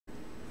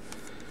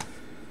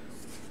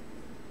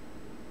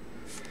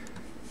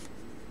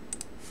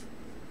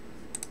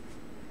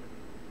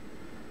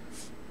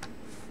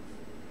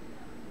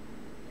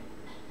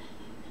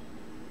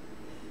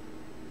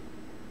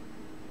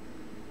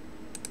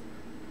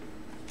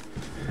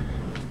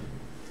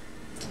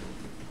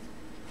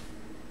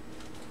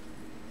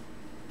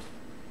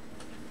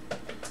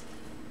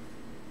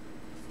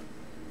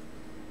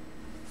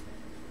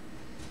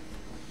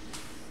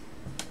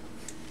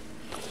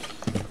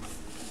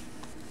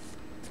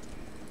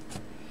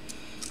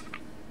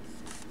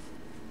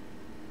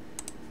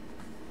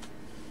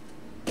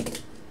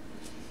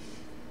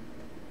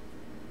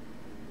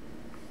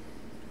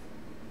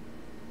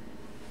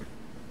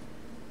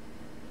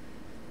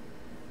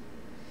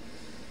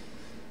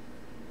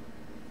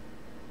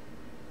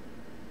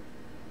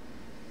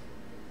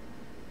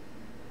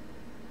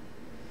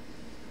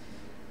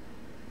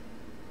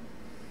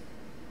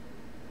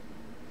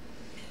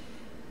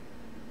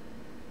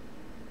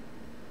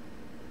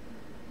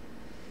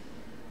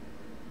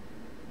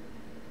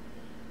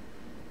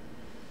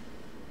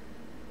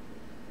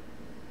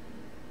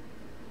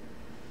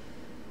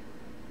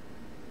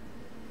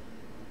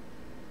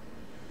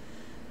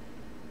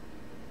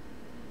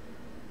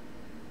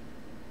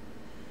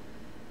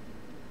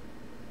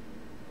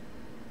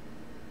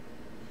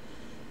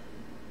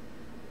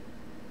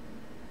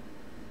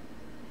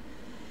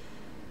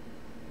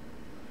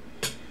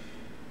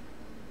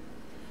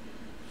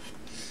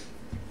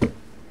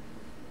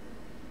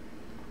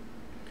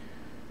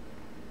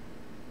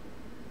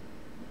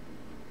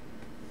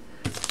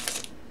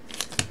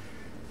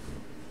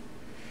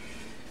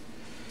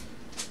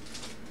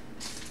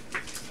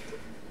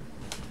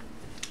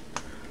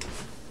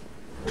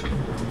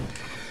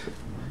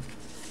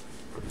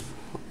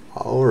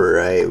All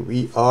right,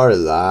 we are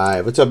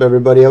live. What's up,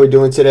 everybody? How we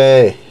doing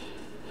today?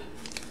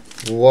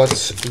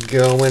 What's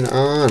going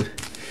on?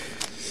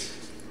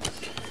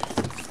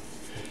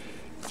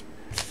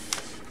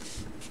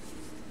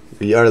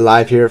 We are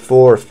live here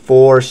for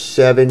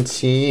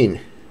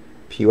 417.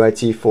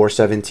 PYT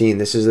 417.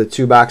 This is the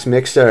 2-box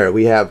mixer.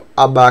 We have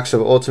a box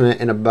of Ultimate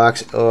and a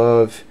box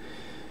of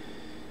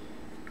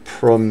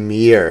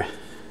Premier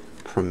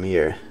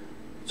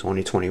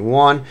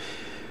 2021.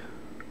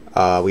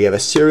 We have a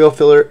serial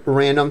filler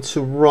random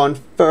to run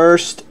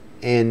first,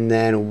 and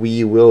then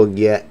we will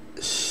get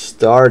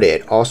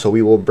started. Also,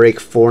 we will break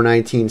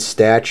 419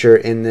 Stature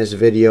in this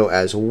video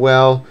as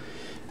well.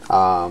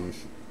 That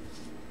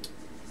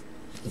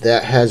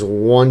has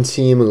one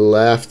team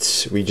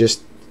left. We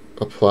just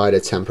applied a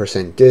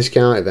 10%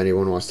 discount if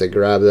anyone wants to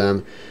grab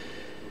them.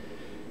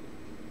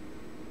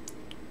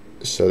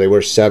 So they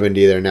were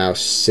 70, they're now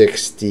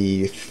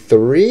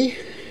 63.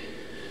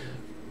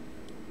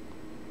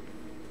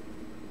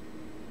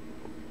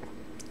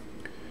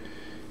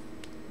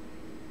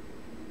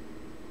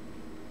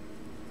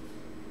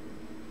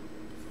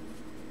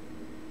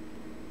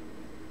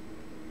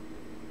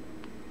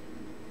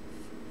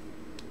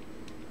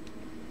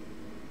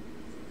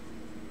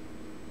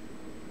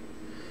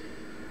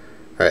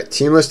 Alright,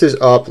 team list is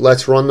up.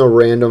 Let's run the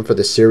random for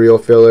the serial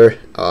filler.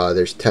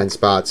 There's 10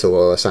 spots, so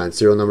we'll assign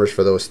serial numbers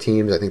for those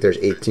teams. I think there's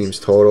 8 teams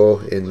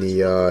total in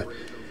the...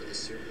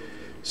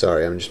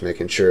 sorry, I'm just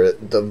making sure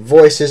the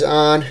voice is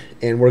on,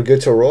 and we're good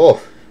to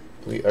roll.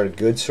 We are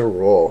good to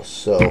roll.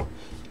 So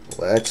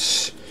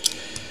let's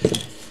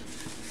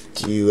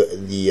do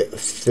the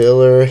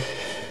filler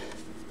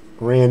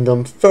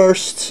random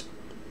first.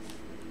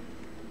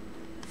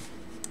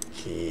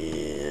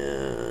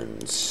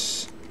 And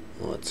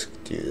let's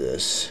do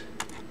this.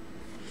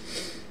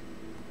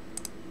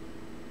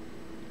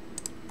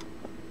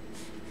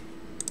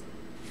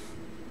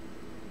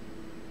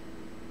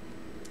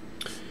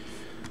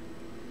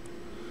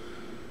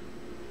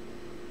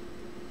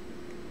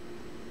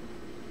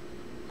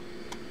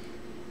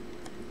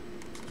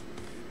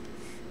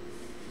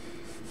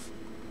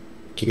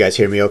 Can you guys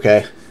hear me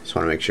okay? Just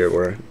want to make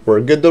sure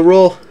we're good to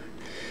roll.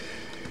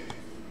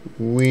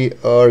 We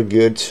are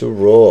good to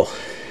roll.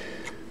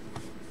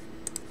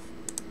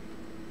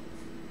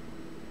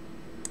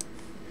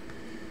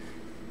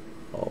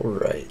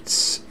 Alright.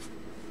 So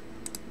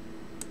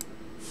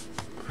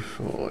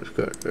let's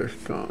get this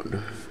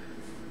done.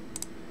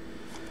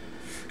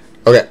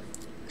 Okay.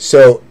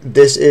 So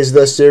this is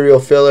the serial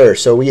filler.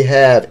 So we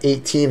have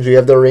 8 teams. We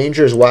have the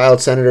Rangers,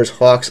 Wild, Senators,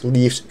 Hawks,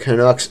 Leafs,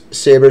 Canucks,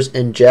 Sabres,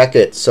 and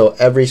Jackets. So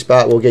every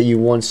spot will get you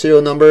one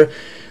serial number,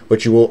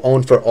 which you will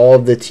own for all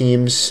of the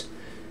teams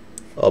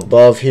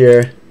above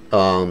here.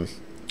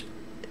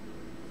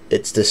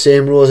 It's the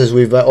same rules as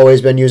we've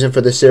always been using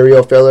for the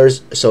serial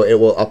fillers, so it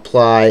will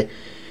apply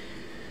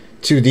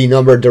to the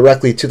number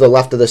directly to the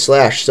left of the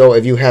slash. So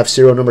if you have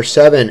serial number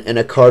 7 and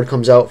a card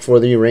comes out for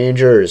the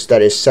Rangers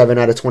that is 7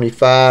 out of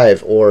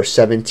 25 or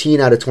 17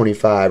 out of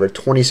 25 or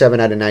 27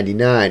 out of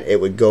 99, it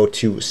would go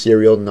to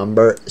serial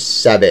number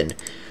 7,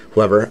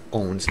 whoever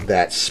owns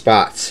that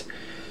spot.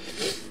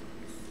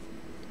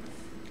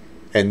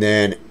 And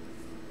then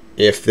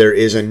if there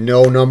is a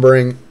no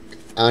numbering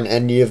on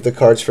any of the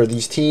cards for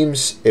these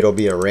teams, it'll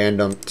be a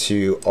random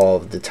to all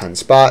of the 10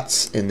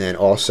 spots. And then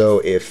also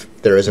if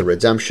there is a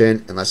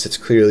redemption, unless it's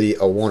clearly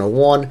a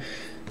 101,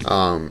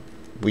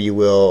 we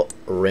will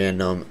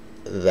random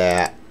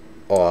that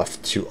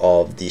off to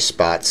all of these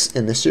spots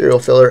in the serial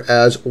filler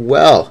as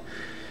well.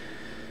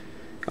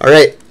 All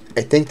right,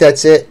 I think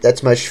that's it.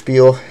 That's my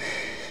spiel,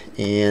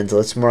 and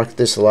let's mark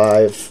this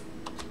live.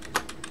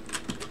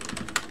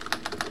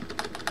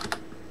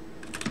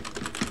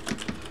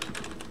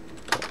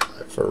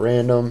 For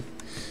random.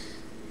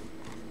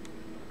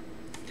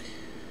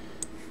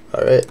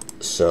 Alright,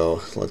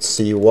 so let's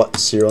see what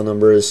serial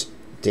numbers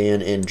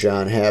Dan and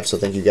John have. So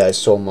thank you guys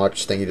so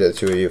much. Thank you to the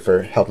 2 of you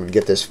for helping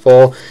get this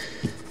full.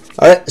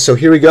 Alright, so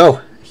here we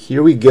go.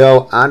 Here we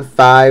go on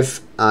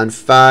 5. On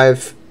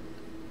 5.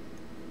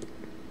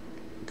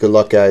 Good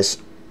luck, guys.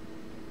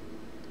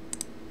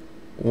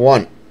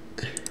 1,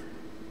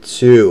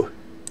 2,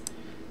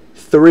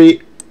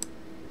 3,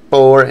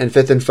 4, and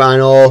 5th and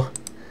final.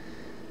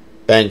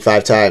 Bang,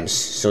 5 times.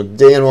 So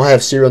Dan will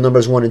have serial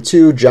numbers 1 and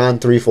 2, John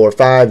 3, 4,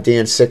 5,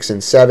 Dan 6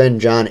 and 7,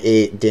 John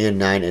 8, Dan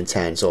 9 and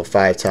 10. So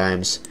 5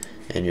 times,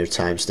 and your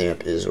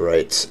timestamp is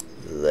right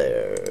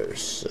there.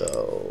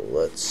 So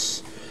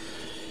let's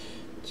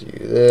do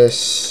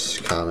this.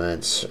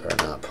 Comments are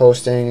not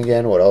posting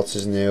again. What else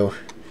is new?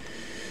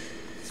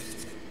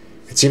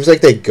 It seems like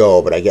they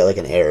go, but I get like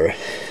an error.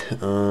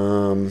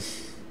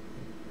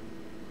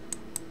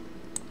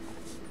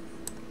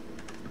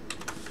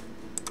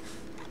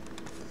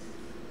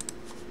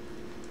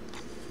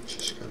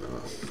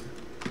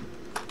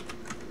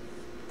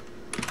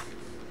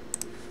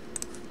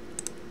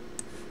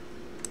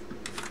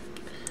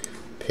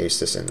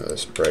 Paste this into the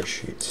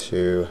spreadsheet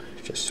too,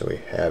 just so we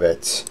have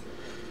it.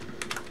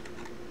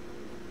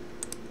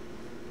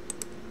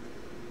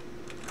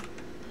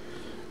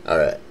 All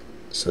right.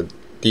 So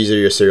these are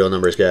your serial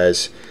numbers,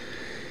 guys.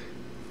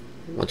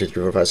 1, 2,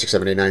 3, 4, 5, 6,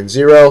 7, 8, 9,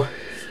 0. All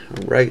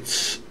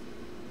right.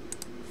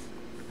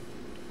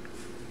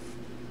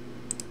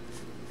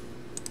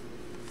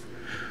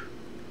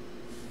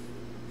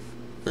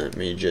 Let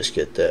me just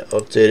get that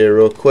updated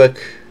real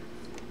quick.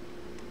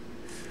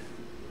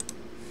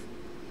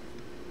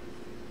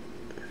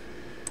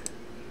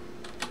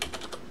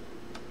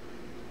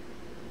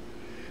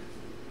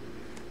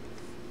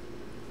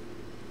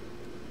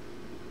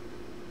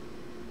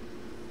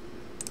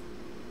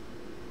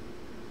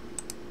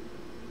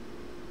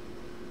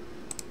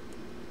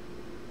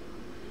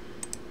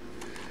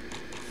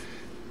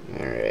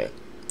 All right.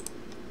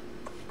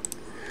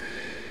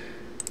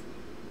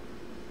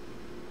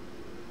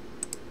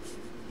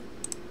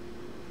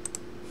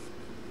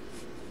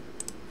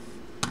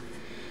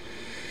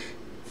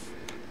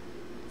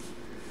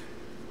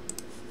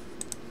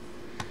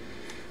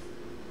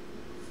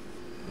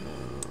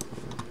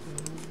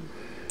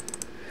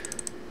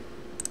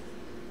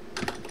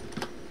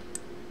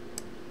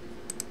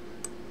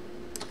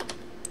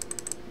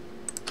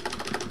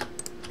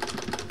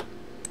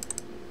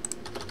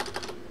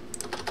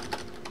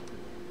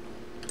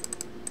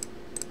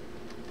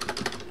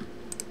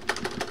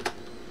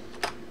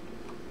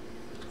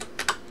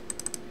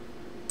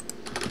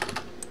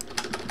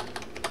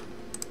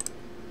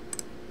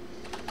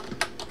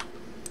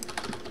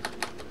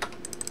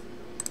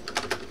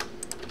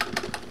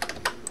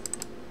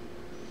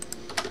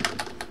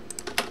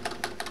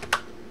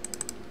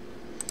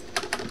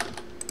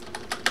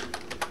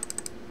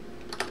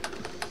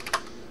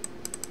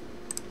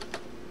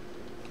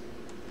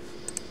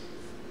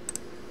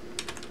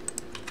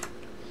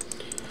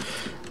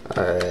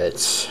 All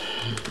right.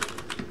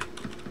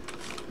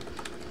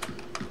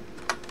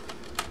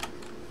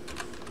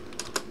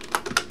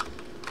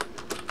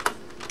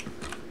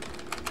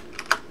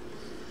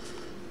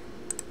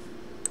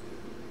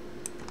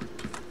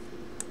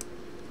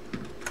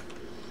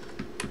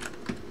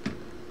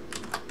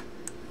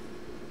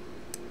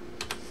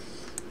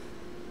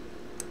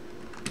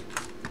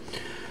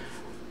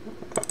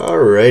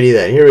 Alrighty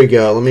then, here we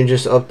go. Let me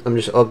just I'm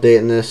just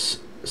updating this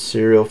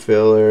serial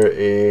filler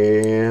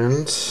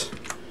and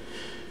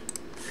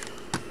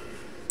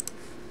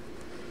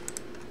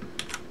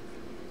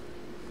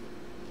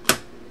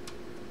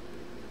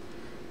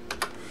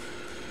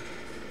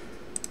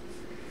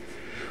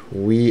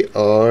we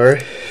are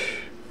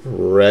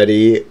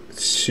ready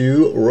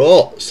to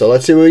roll. So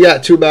let's see what we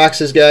got. 2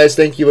 boxes, guys.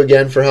 Thank you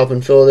again for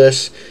helping fill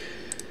this.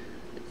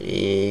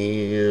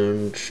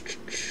 And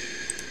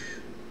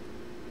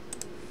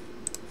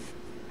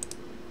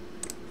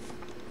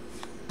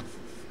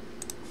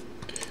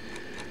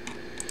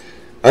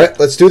all right,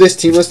 let's do this.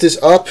 Team list is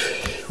up.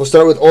 We'll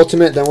start with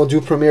Ultimate, then we'll do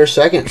Premier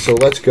second. So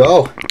let's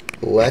go.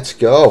 Let's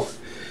go.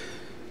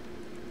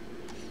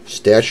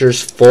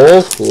 Stature's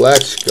full.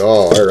 Let's go.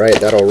 All right,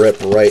 that'll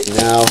rip right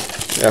now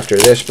after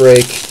this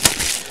break.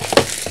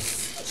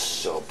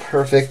 So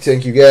perfect.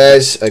 Thank you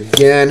guys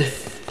again.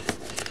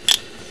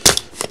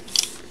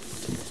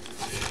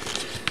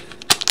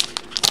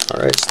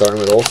 All right, starting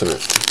with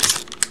Ultimate.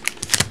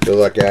 Good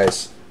luck,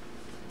 guys.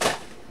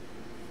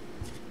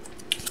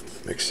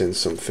 Mix in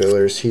some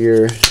fillers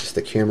here. Is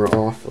the camera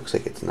off? Looks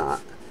like it's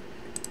not.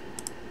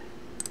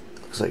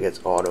 Looks like it's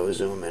auto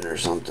zoom in or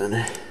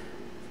something.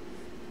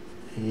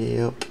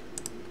 Yep.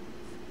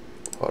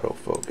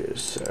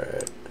 Autofocus.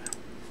 Alright.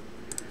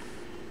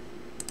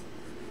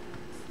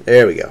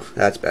 There we go.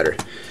 That's better.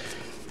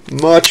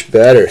 Much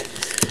better.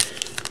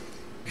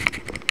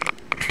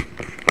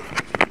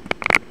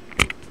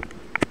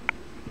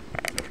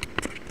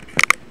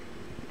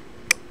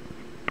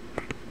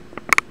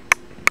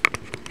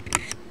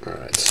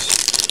 Alright.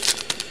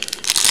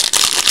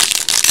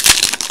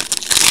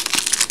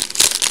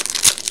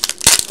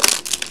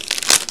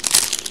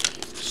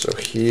 So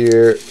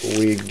here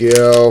we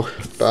go.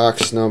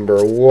 Box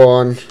number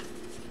 1.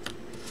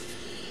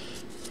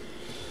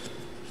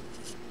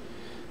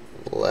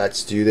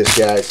 Let's do this,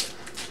 guys.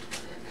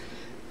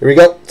 Here we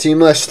go. Team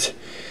list.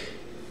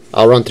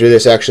 I'll run through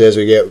this actually as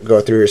we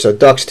go through here. So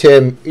Ducks,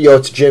 Tim,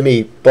 Yotes,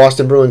 Jimmy,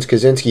 Boston Bruins,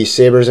 Kaczynski,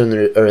 Sabres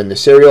are in the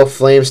serial,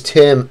 Flames,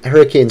 Tim,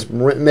 Hurricanes,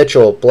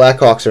 Mitchell,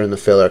 Blackhawks are in the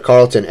filler,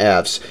 Carlton,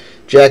 Avs,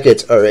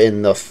 Jackets are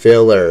in the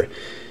filler,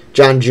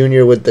 John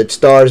Jr. with the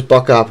Stars,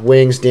 Buckop,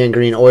 Wings, Dan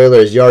Green,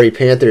 Oilers, Yari,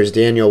 Panthers,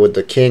 Daniel with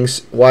the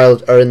Kings,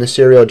 Wild are in the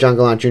serial, John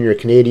Gallant Jr.,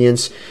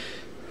 Canadiens,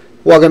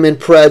 Wagaman,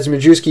 Preds,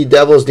 Majewski,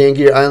 Devils,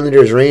 Dangier,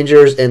 Islanders,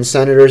 Rangers, and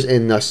Senators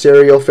in the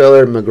serial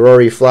filler.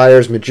 McGrory,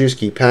 Flyers,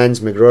 Majewski,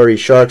 Pens, McGrory,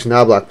 Sharks,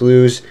 Knobloch,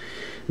 Blues,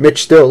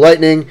 Mitch Still,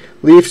 Lightning,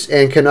 Leafs,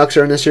 and Canucks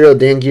are in the serial.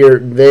 Dangier,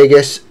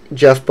 Vegas,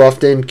 Jeff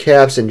Buffton,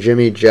 Caps, and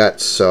Jimmy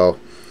Jets. So,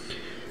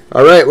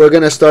 all right, we're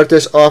going to start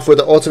this off with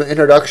the Ultimate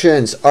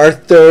Introductions.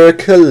 Arthur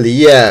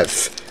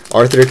Kaliev.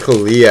 Arthur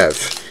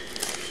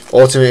Kaliev.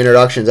 Ultimate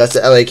Introductions. That's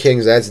the LA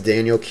Kings. That's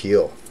Daniel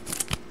Keel.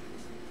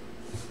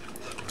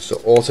 So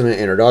Ultimate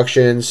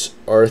Introductions,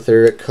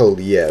 Arthur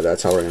Kaliev.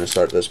 That's how we're going to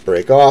start this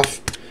break off.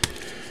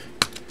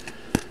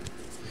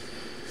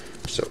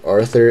 So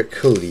Arthur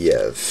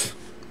Kaliev.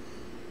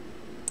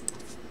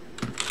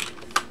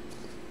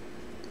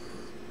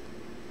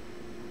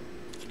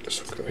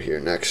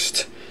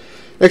 next.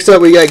 Next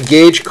up, we got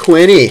Gage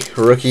Quinney,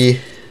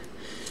 rookie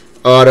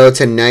auto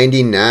to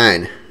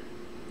 99.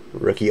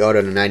 Rookie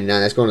auto to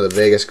 99. That's going to the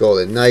Vegas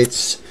Golden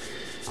Knights.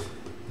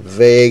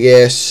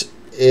 Vegas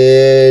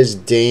is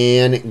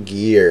Dan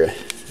Gear.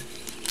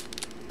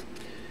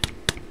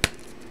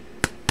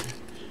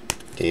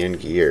 Dan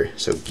Gear.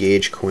 So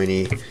Gage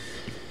Quinney,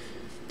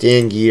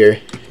 Dan Gear,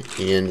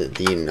 and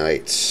the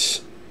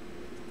Knights.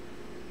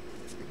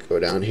 Go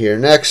down here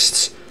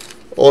next.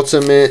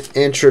 Ultimate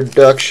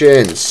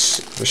introductions.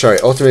 Sorry,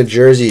 ultimate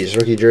jerseys.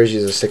 Rookie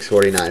jerseys is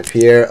 649.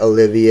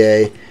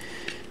 Pierre-Olivier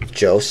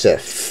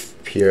Joseph.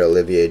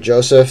 Pierre-Olivier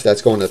Joseph.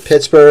 That's going to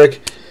Pittsburgh.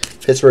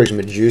 Pittsburgh's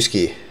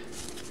Majewski.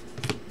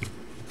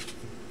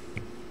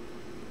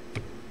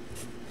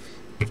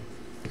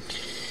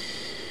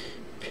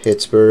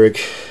 Pittsburgh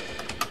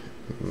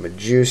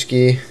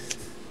Majewski.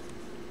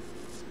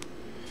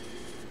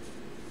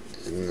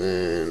 And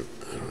then,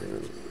 I don't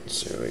even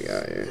see what we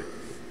got here.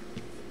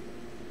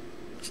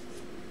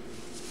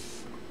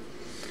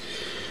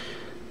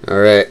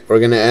 Alright, we're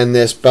going to end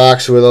this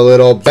box with a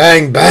little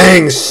bang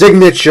bang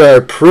signature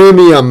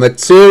premium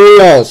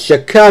materials.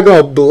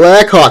 Chicago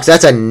Blackhawks.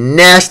 That's a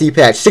nasty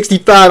patch.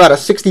 65 out of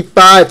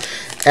 65.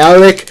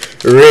 Alec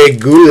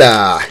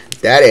Regula.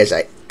 That is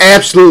an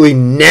absolutely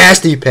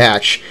nasty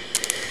patch.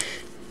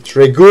 It's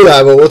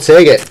Regula, but we'll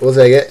take it. We'll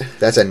take it.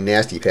 That's a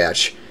nasty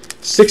patch.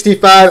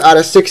 65 out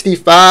of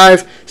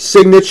 65.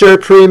 Signature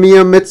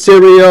premium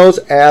materials.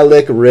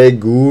 Alec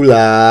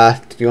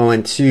Regula.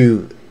 Going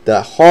to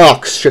the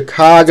Hawks.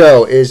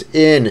 Chicago is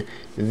in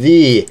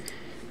the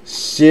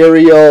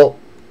serial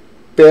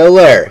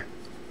filler.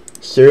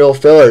 Serial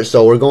filler.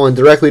 So we're going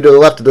directly to the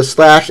left of the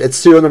slash. It's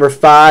serial number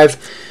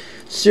 5.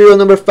 Serial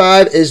number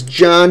 5 is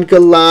John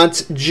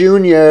Gallant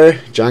Jr.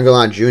 John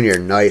Gallant Jr.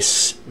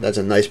 Nice. That's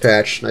a nice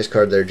patch. Nice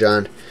card there,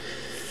 John.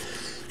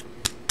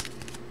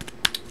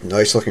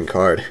 Nice looking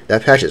card.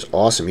 That patch is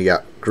awesome. You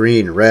got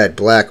green, red,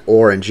 black,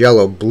 orange,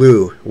 yellow,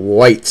 blue,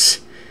 white.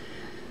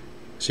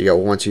 So you got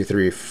 1, 2,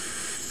 3,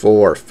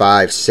 4,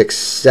 5, 6,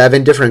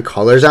 7 different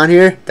colors on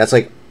here. That's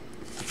like,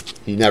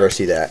 you never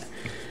see that.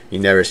 You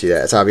never see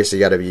that. It's obviously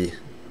got to be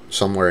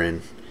somewhere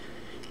in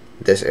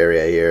this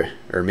area here,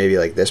 or maybe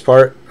like this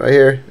part right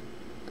here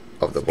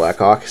of the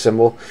Blackhawk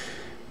symbol.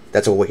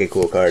 That's a wicked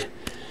cool card.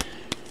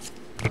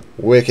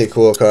 Wicked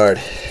cool card.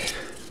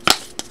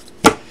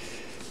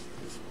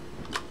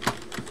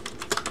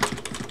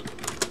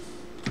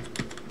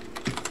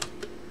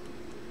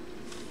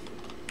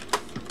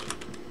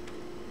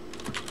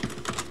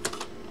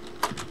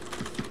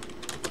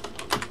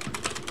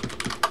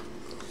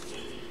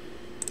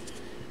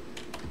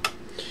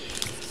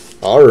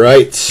 All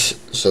right,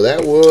 so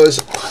that was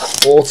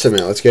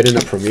Ultimate. Let's get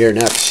into Premier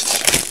next.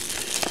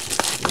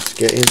 Let's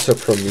get into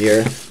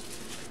Premier.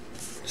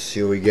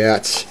 See what we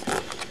got.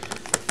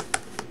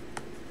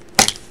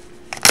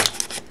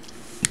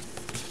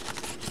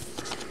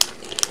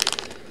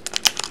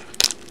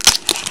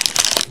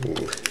 Ooh,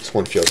 this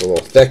one feels a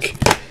little thick.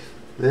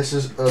 This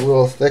is a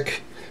little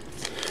thick.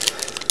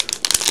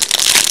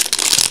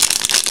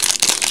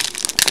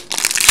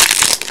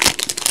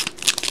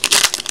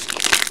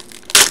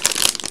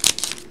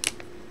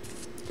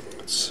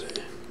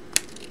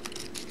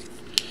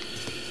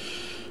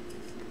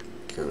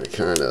 Gonna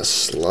kind of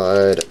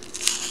slide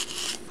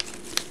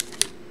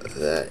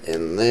that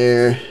in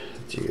there.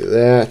 Do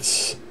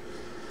that.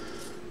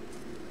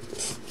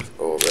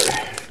 Over.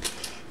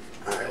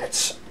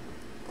 Alright.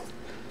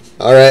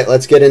 Alright,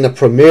 let's get into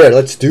Premier.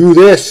 Let's do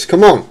this.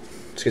 Come on.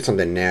 Let's get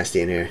something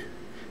nasty in here.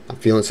 I'm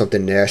feeling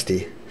something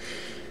nasty.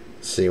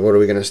 Let's see, what are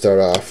we gonna start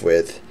off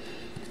with?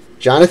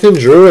 Jonathan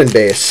Drouin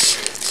base.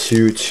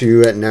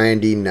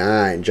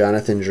 2/299.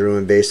 Jonathan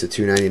Drouin base to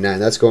 299.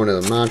 That's going to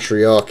the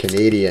Montreal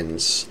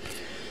Canadiens.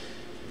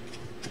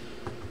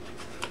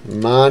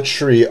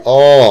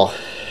 Montreal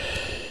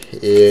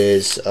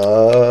is who's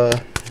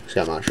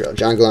got Montreal?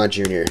 John Gallant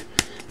Jr.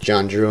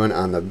 John Drouin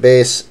on the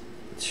base.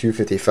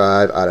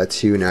 255 out of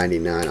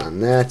 299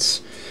 on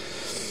that.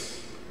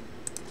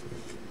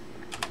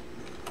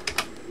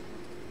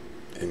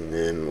 And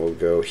then we'll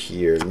go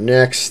here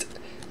next.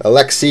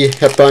 Alexei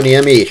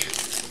Heponiemi.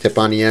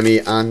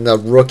 Heponiemi on the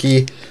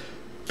rookie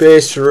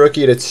base,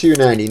 rookie to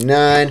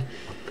 299.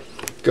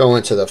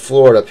 Going to the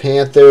Florida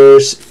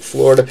Panthers.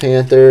 Florida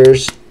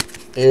Panthers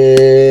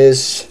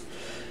is,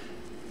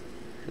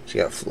 who's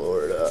got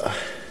Florida?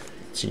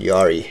 It's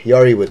Yari.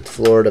 Yari with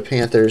Florida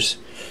Panthers.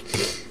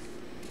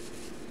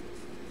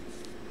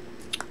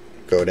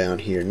 Go down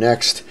here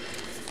next.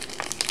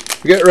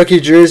 We got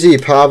rookie jersey,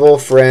 Pavel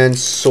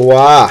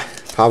Francois.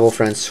 Pavel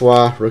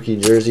Francois, rookie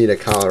jersey to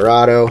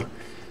Colorado.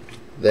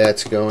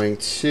 That's going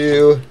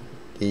to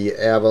the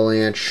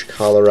Avalanche.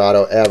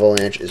 Colorado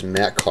Avalanche is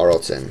Matt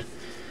Carlson.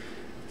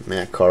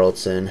 Matt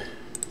Carlson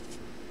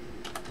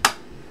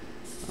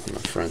on the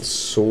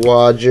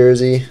Francois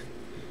jersey.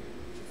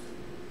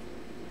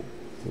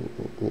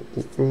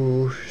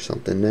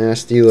 Something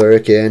nasty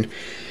lurking.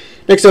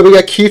 Next up, we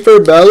got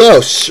Kiefer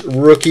Bellows,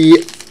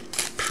 rookie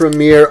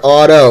Premier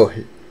Auto.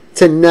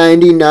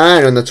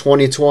 /99 on the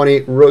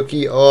 2020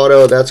 rookie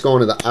auto. That's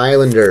going to the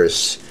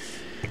Islanders.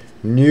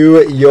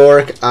 New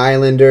York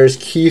Islanders,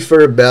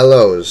 Kiefer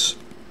Bellows.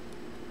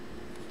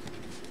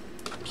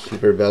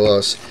 Kiefer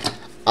Bellows.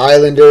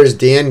 Islanders,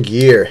 Dan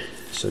Gear.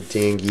 So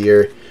Dan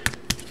Gear.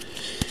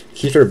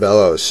 Kiefer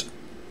Bellows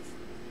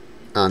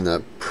on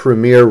the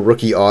Premier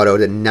Rookie Auto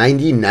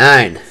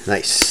 /99.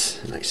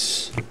 Nice.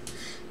 Nice.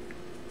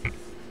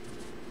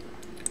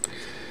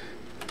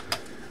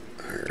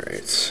 All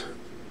right.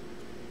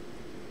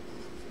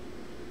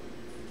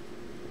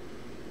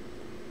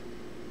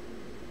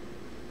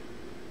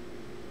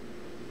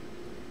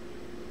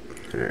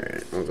 All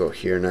right, I'll go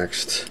here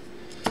next.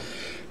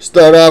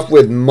 Start off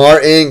with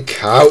Martin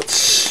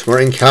Kaut.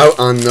 Martin Kaut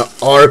on the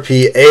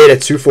RPA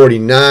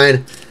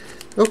 /249.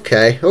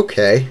 Okay.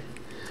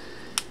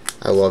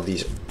 I love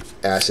these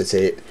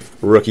acetate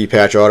rookie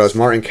patch autos.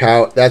 Martin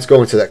Kaut. That's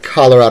going to the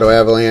Colorado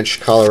Avalanche.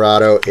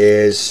 Colorado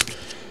is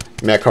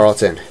Matt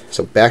Carlton.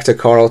 So back to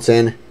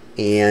Carlton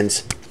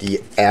and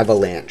the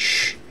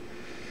Avalanche.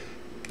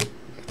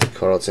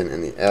 Carlton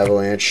and the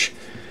Avalanche.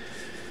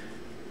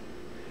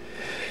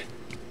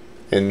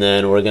 And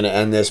then we're going to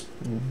end this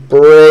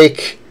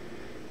break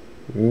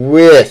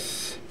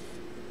with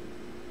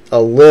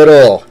a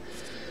little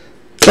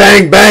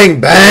bang,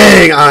 bang,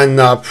 bang on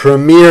the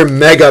Premier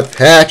Mega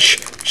Patch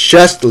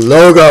chest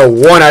logo.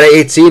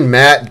 1/18,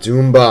 Matt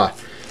Dumba.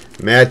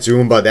 Matt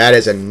Dumba, that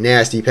is a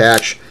nasty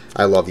patch.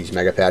 I love these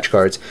Mega Patch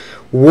cards.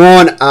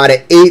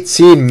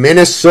 1/18,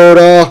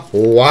 Minnesota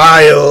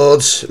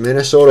Wild.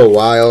 Minnesota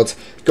Wild.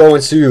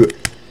 Going to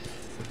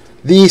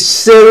the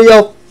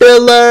Serial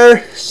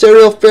Filler.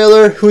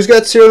 Who's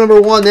got serial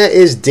number 1? That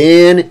is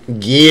Dan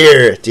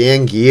Gear.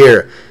 Dan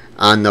Gear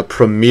on the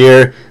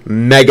Premier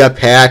Mega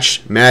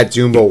Patch. Matt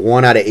Dumba,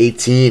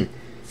 1/18.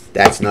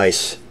 That's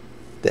nice.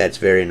 That's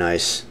very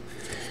nice.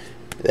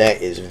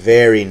 That is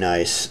very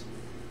nice.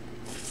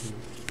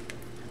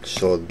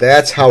 So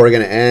that's how we're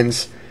going to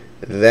end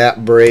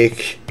that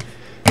break.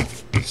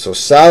 So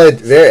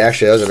solid,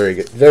 actually that was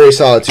a very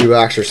solid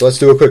 2-boxer. So let's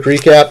do a quick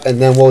recap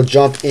and then we'll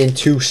jump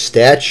into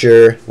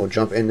Stature.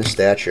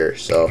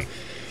 So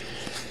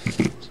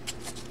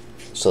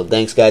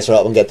thanks guys for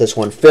helping get this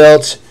one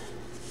filled.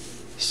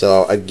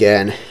 So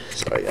again,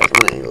 sorry guys, I'm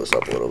gonna angle this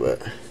up a little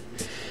bit.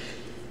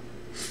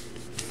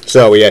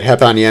 So we had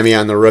Heponiemi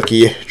on the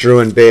rookie, Drew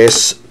and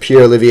base,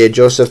 Pierre-Olivier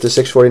Joseph the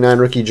 /649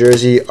 rookie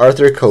jersey,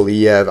 Arthur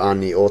Kaliev on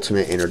the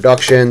ultimate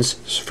introductions,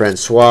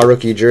 Francois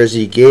rookie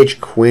jersey, Gage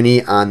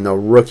Quinney on the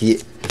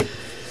rookie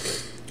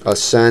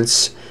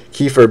ascents,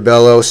 Kiefer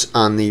Bellows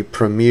on the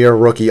Premier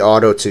rookie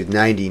auto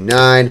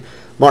 /99,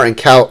 Martin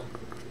Kaut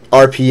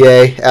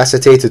RPA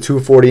acetate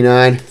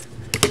 /249.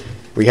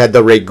 We had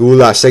the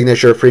Regula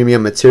signature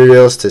premium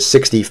materials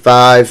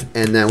 /65,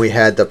 and then we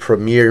had the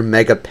Premier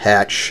Mega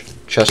Patch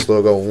chest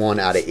logo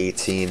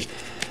 1/18.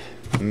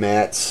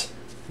 Matt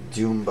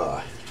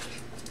Dumba.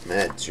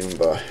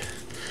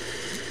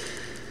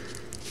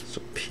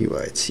 So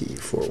PYT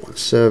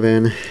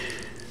 417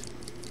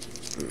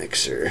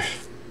 mixer.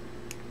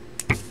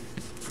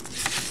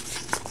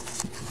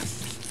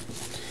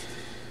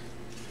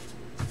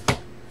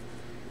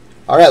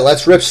 All right,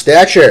 let's rip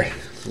Stature.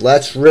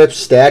 Let's rip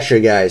Stature,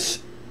 guys.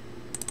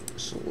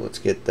 So let's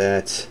get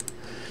that.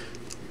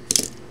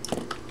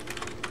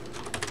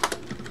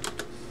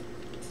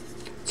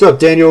 What's up,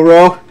 Daniel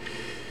Rowe?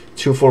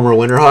 2 former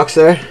Winterhawks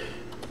there.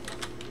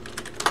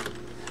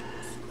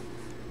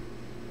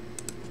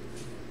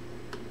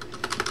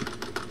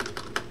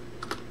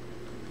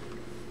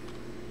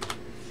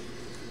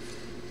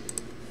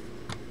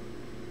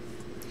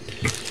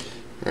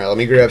 All right, let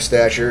me grab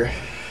Stature.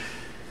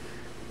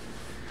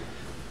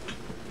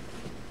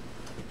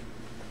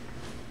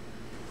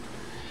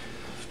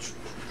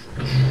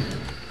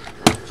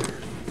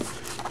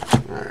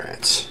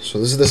 So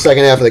this is the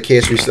second half of the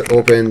case we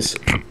opened.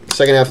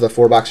 Second half of the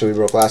 4-boxer we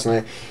broke last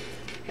night.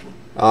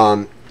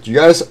 Do you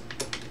guys?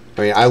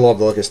 I mean, I love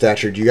the look of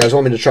Stature. Do you guys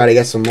want me to try to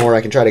get some more?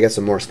 I can try to get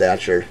some more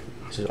Stature.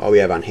 This is all we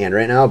have on hand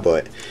right now.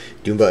 But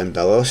Dumba and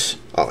Bellows.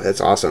 Oh, that's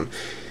awesome.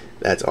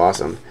 That's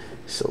awesome.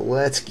 So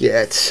let's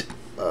get.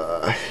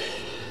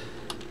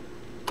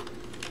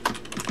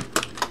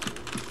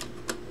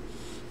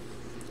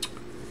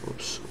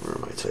 Oops, where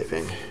am I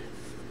typing?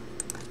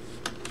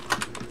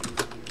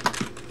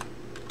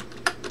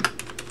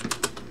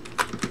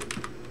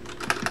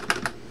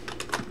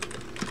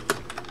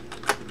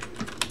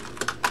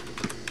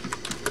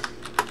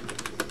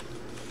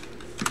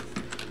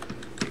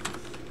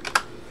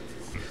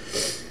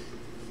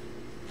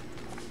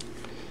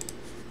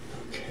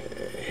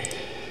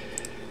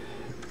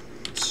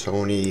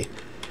 Tony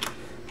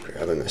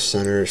grabbing the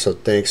center. So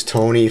thanks,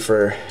 Tony,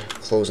 for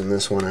closing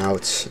this one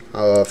out.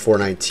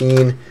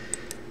 419.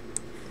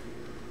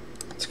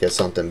 Let's get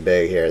something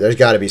big here. There's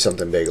got to be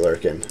something big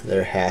lurking.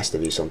 There has to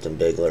be something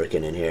big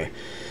lurking in here.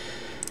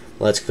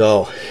 Let's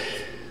go.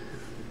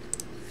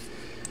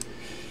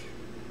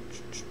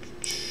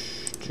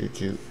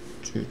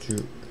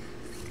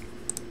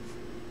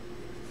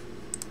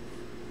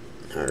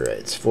 All right,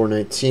 it's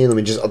 419. Let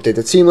me just update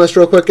the team list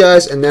real quick,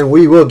 guys, and then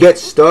we will get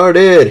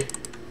started.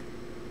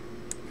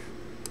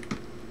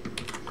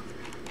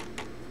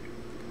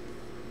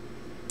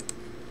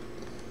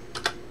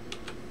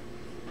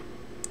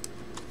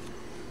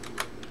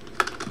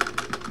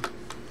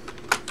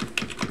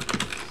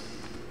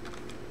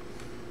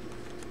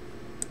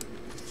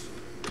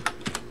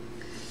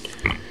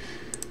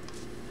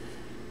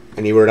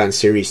 Any word on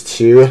Series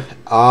 2?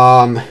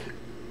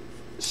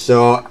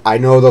 So I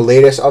know the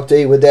latest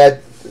update with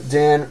that,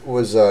 Daniel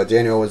was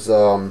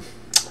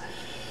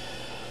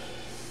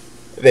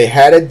they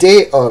had a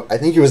date of, I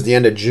think it was the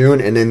end of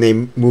June, and then they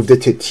moved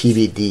it to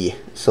TBD.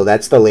 So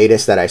that's the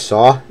latest that I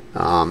saw.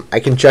 I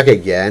can check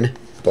again,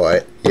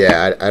 but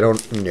yeah, I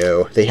don't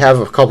know. They have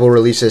a couple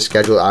releases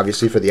scheduled,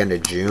 obviously, for the end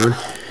of June.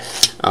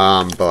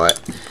 But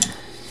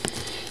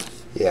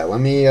yeah, let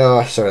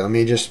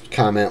me just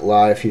comment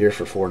live here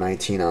for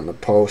 419 on the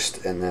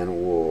post, and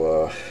then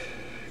we'll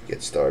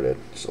get started.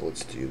 So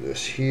let's do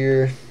this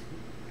here.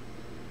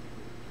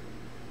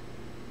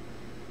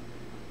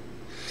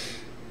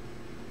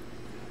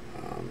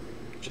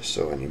 Just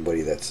so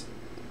anybody that's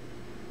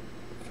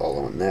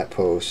following that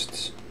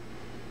post.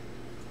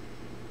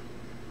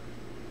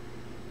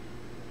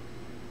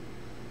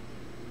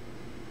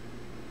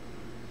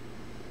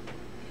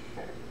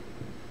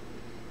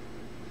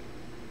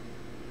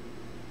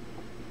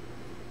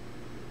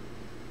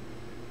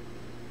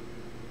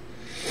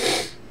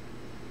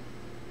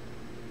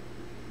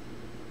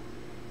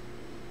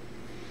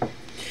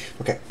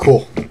 Okay,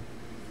 cool.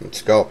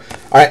 Let's go. All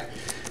right.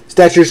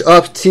 Stature's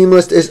up. Team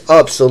list is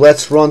up. So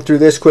let's run through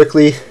this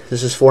quickly.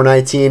 This is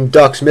 419.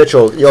 Ducks,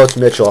 Mitchell. Yotes,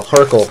 Mitchell.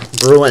 Herkel.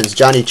 Bruins.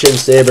 Johnny Chin,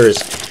 Sabres.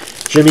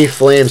 Jimmy,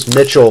 Flames.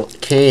 Mitchell.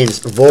 Canes.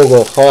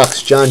 Vogel.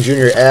 Hawks. John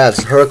Jr.,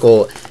 Avs.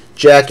 Herkel.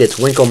 Jackets.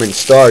 Winkleman.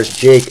 Stars.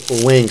 Jake.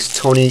 Wings.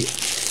 Tony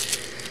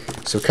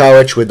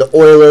Subkowicz with the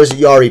Oilers.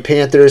 Yari,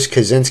 Panthers.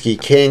 Kaczynski,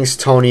 Kings.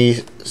 Tony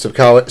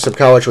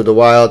Subkowicz with the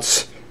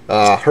Wilds.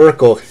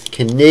 Herkel,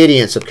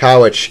 Canadian.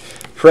 Subkowicz,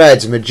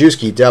 Preds.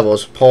 Majewski,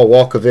 Devils. Paul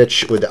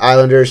Walkovich with the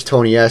Islanders.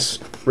 Tony S.,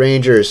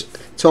 Rangers.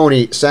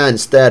 Tony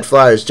Sens, Thad,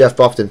 Flyers. Jeff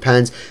Buffton,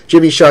 Pens.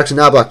 Jimmy, Sharks.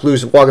 Knobloch,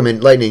 Blues.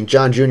 Wagaman, Lightning.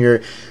 John Jr.,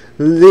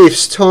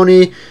 Leafs.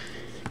 Tony,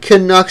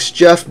 Canucks.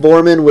 Jeff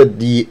Borman with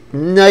the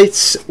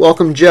Knights.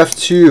 Welcome, Jeff,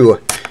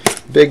 to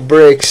Big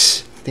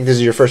Breaks. I think this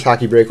is your first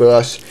hockey break with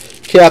us.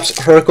 Caps,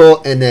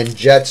 Herkel, and then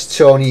Jets,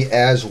 Tony,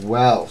 as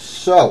well.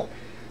 So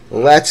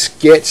let's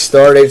get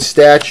started.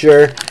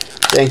 Stature,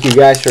 thank you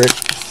guys for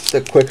the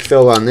quick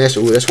fill on this.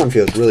 Ooh, this one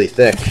feels really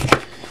thick.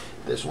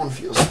 This one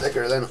feels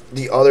thicker than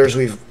the others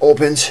we've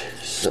opened,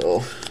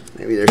 so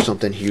maybe there's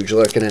something huge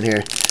lurking in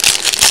here.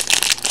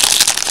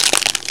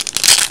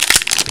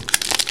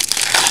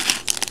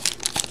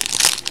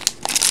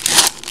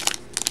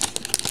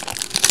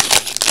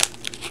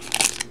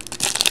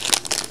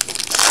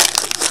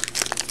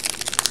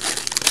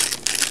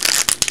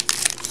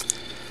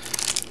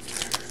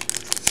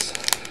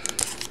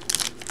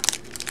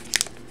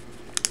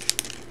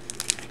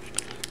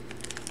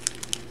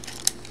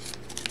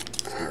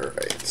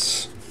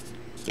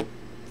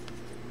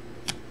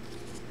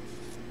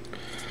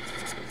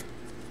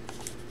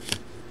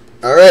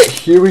 Alright,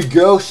 here we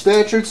go.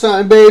 Stature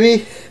time,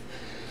 baby.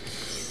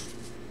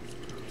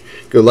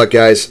 Good luck,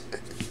 guys.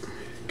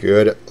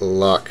 Good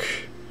luck.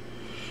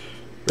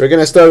 We're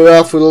going to start it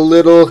off with a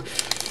little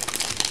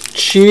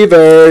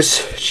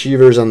Cheevers.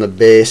 Cheevers on the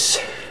base.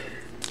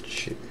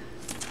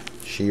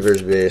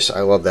 Cheevers base.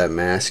 I love that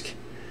mask.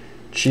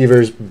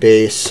 Cheevers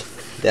base.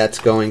 That's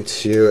going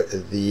to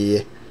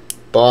the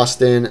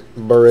Boston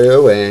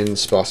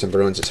Bruins. Boston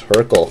Bruins is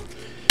Herkel.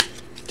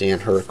 Dan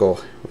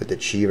Herkel with the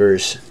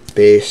Cheevers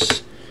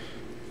base.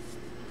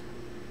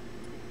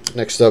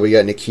 Next up, we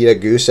got Nikita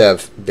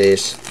Gusev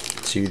base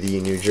to the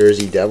New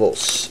Jersey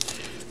Devils.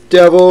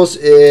 Devils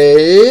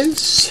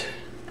is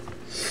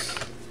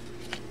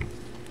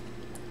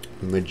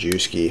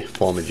Majewski,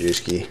 Paul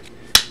Majewski.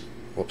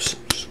 Whoops,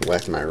 just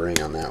whacked my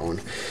ring on that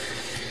one.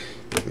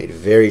 Made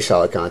very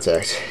solid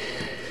contact.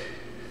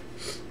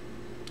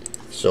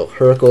 So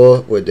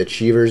Herkel with the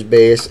Cheevers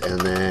base,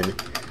 and then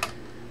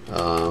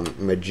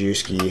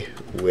Majewski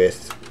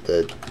with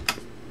the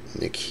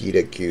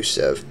Nikita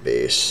Gusev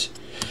base.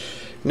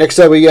 Next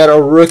up, we got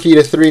a rookie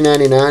to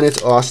 399.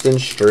 It's Austin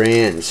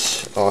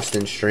Strands.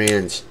 Austin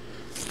Strands.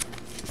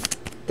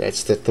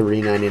 That's the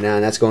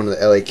 399. That's going to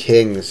the LA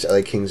Kings.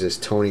 LA Kings is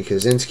Tony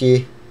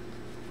Kaczynski.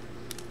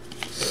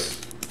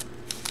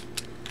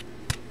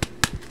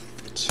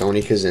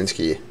 Tony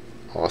Kaczynski.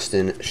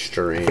 Austin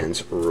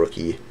Strands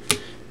rookie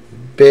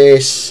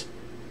base.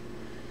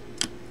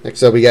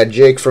 Next up, we got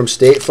Jake from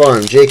State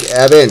Farm. Jake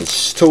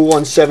Evans to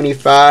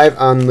 175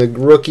 on the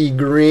rookie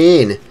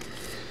green.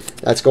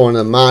 That's going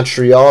to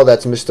Montreal.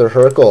 That's Mr.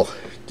 Herkel.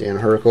 Dan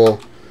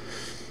Herkel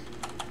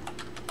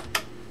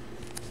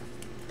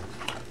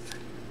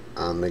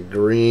on the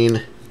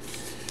green.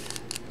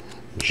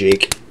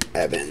 Jake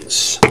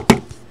Evans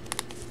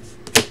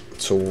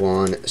to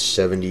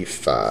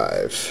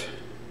 175.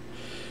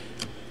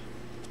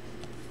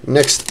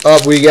 Next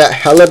up, we got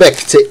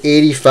Hellebuck to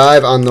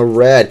 85 on the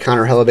red.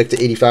 Connor Hellebuck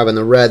to 85 on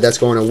the red. That's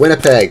going to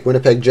Winnipeg.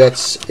 Winnipeg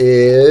Jets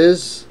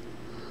is...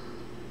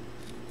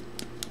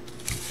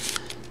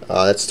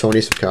 that's Tony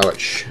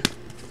Sipkowicz.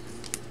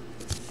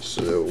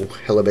 So,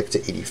 Hellebuck to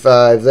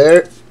 85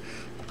 there.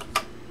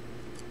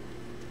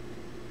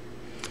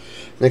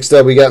 Next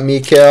up, we got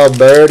Mikael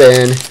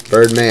Birdman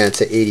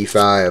to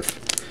 85.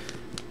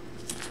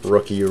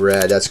 Rookie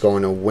red. That's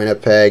going to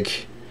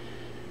Winnipeg.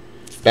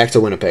 Back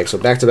to Winnipeg. So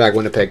back-to-back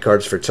Winnipeg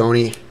cards for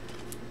Tony.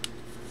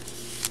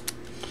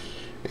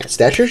 Yeah,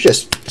 Stature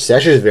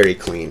is very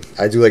clean.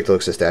 I do like the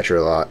looks of Stature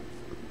a lot.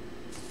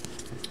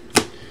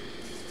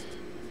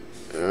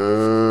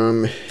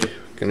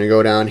 Gonna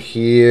go down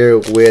here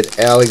with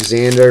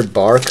Alexander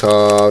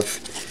Barkov.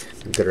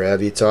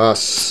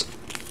 Gravitas.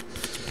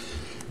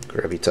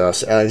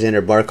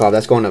 Alexander Barkov.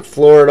 That's going to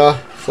Florida.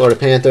 Florida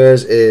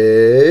Panthers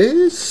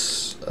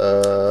is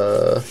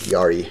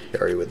Yari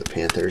with the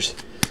Panthers.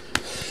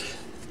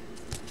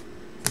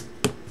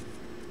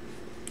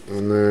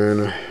 And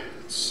then,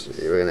 let's see,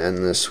 we're going to end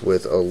this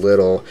with a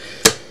little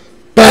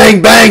bang,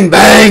 bang,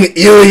 bang,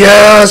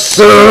 Ilya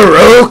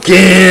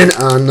Sorokin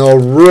on the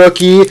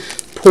rookie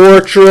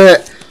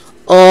portrait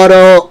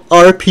auto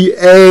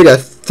RPA to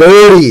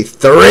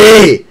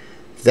 33.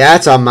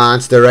 That's a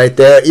monster right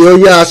there.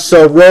 Ilya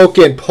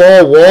Sorokin,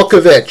 Paul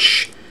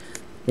Volkovich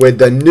with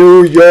the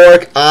New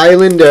York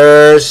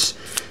Islanders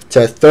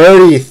to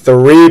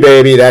 33,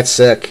 baby. That's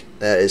sick.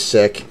 That is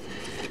sick.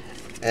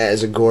 That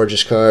is a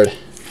gorgeous card.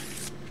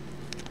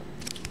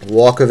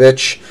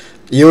 Volkovich,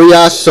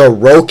 Ilya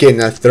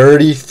Sorokin, a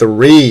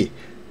 33.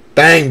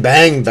 Bang,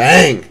 bang,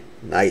 bang.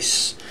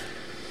 Nice.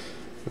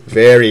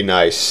 Very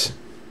nice.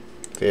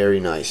 Very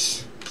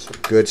nice. So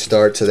good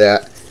start to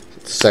that.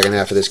 Second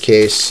half of this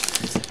case.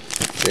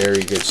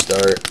 Very good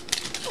start.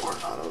 More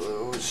out of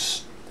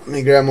those. Let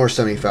me grab more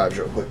 75s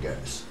real quick,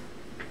 guys.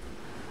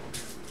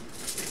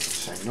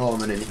 So I know I'm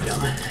going to need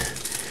them.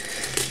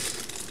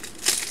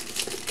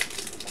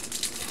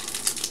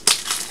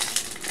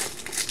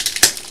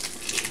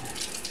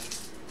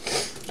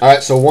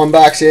 Alright, so one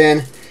box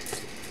in.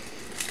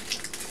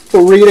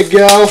 3 to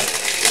go.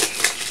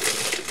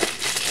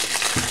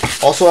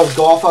 Also have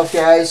golf up,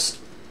 guys.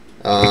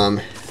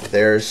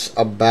 There's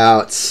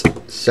about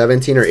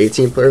 17 or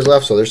 18 players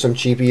left, so there's some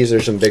cheapies.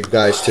 There's some big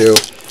guys, too.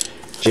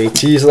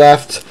 JT's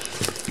left.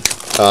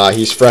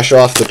 He's fresh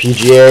off the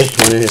PGA,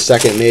 winning his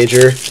second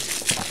major.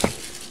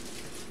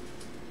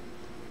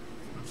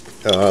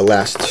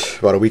 Last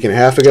about a week and a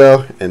half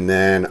ago. And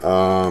then,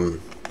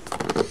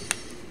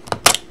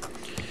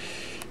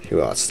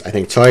 who else? I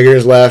think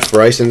Tiger's left,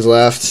 Bryson's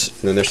left,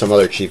 and then there's some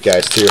other cheap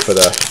guys too for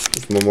the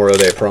Memorial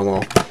Day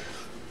promo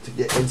to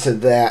get into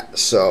that.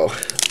 So,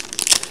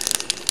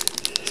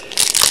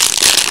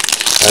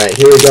 all right,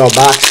 here we go.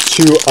 Box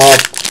 2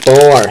 of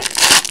 4.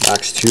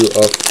 Box 2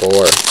 of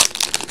 4.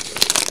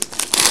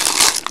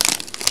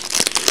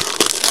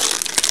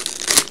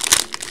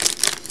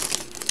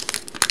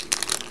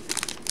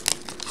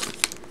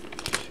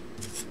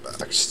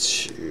 Box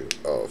 2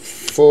 of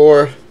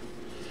 4.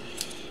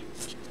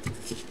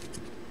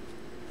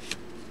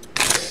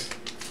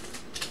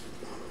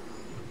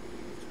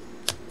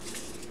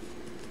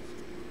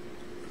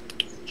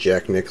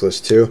 Jack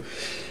Nicklaus too.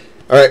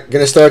 Alright,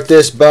 going to start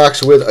this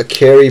box with a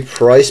Carey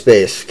Price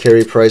base.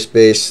 Carey Price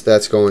base,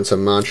 that's going to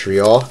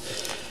Montreal.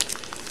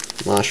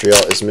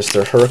 Montreal is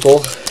Mr.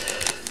 Herkel.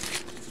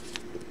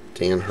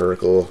 Dan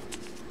Herkel,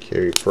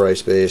 Carey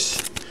Price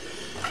base.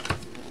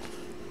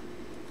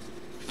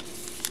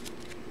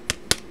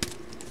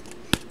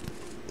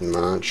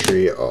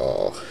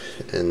 Montreal.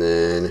 And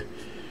then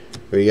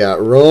we got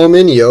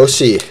Roman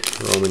Josi.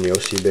 Roman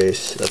Josi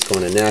base. That's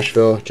going to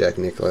Nashville. Jack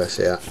Nicklaus,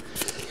 yeah.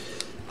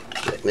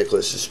 Jack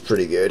Nicklaus is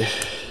pretty good.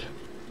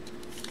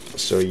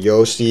 So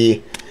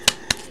Josi,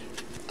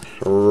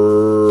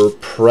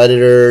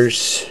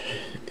 Predators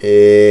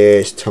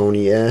is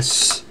Tony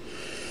S.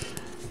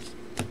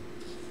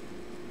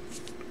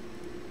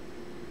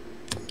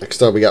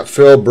 Next up, we got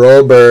Phil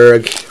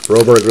Broberg.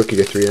 Broberg rookie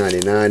to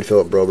 399.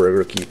 Philip Broberg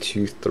rookie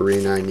to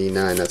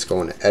 399. That's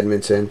going to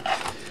Edmonton.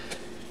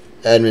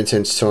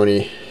 Edmonton's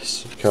Tony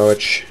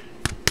Sipkowicz.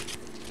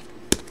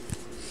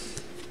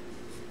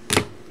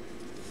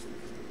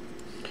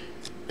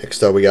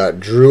 Next up, we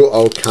got Drew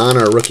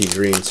O'Connor, rookie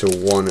green to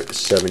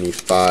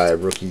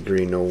 175. Rookie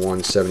green to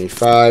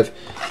 175.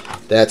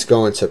 That's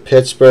going to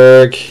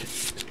Pittsburgh.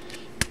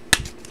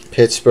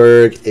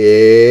 Pittsburgh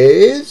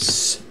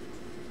is...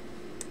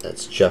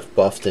 that's Jeff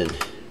Buffton.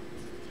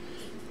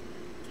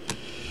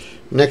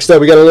 Next up,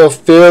 we got a little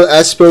Phil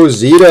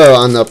Esposito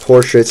on the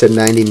portraits at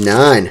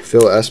 99.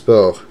 Phil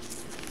Espo.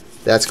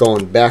 That's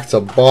going back to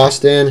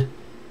Boston.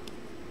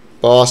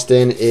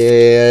 Boston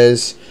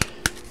is...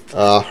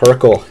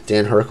 Herkel,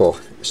 Dan Herkel.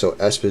 So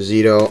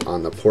Esposito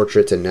on the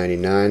portrait to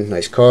 99.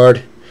 Nice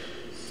card.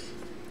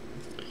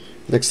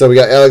 Next up, we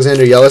got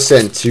Alexander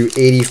Yellison to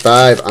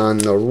 85 on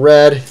the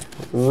red.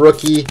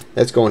 Rookie.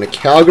 That's going to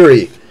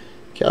Calgary.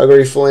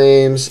 Calgary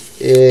Flames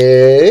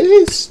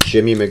is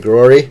Jimmy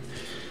McGrory.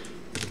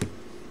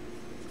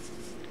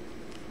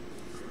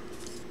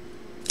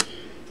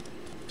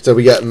 So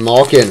we got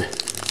Malkin.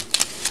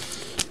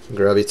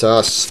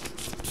 Gravitas.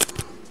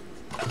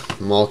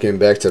 Malkin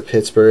back to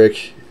Pittsburgh.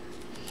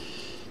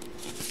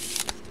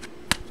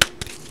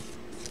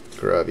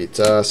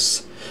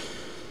 Gravitas.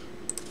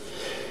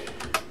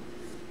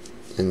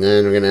 And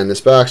then we're going to end this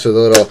box with a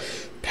little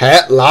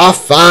Pat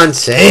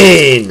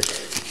LaFontaine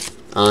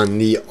on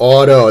the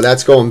auto.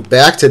 That's going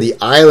back to the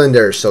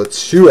Islanders. So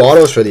 2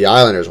 autos for the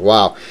Islanders.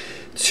 Wow.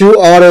 2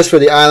 autos for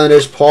the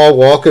Islanders. Paul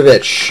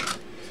Walkovich.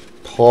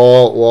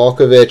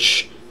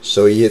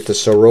 So you get the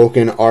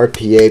Sorokin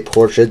RPA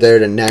portrait there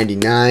to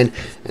 99.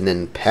 And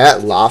then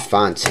Pat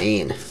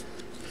LaFontaine.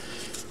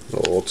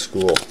 Old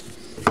school.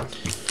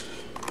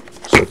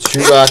 So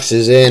 2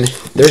 boxes in.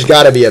 There's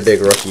got to be a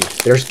big rookie.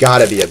 There's got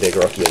to be a big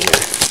rookie in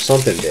there.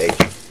 Something big.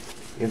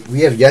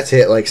 We have yet to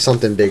hit like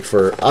something big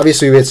for.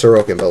 Obviously we hit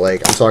Sorokin, but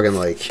like I'm talking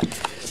like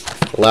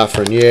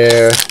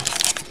Lafreniere,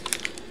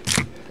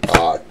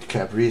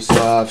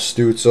 Kaprizov,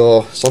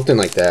 Stutzel, something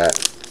like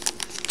that.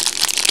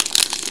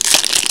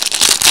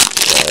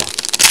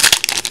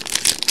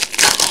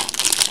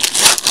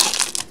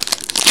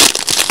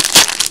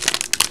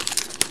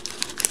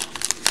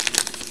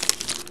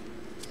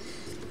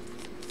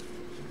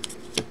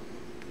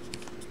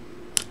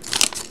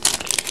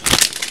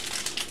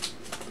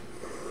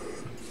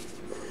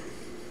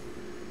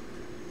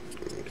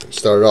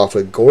 Started off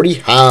with Gordie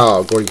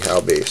Howe. Gordie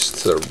Howe base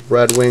to the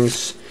Red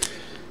Wings.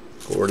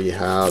 Gordie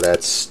Howe,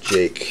 that's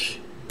Jake.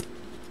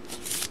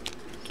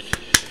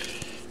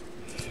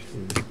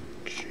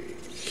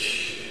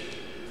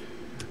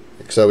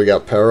 So we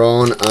got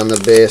Perron on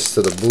the base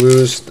to the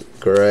Blues.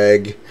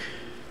 Greg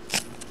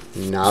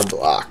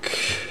Knobloch.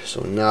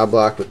 So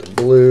Knobloch with the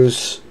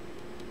Blues.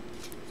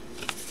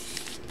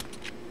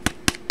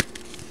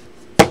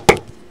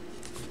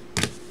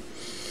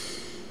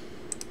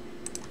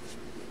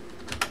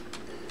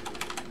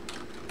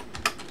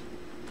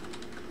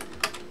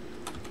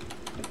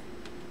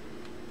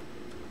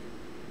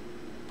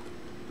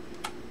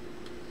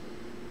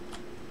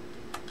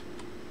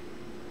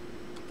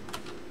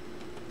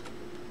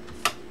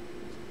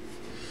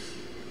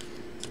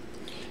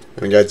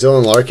 We got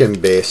Dylan Larkin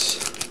base.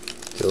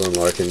 Dylan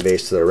Larkin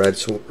base to the Red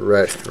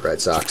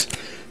Sox.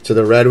 To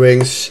the Red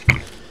Wings.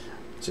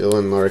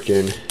 Dylan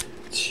Larkin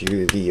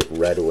to the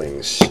Red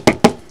Wings.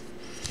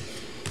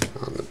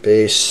 On the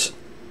base.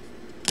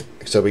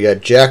 So we got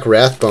Jack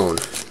Rathbone.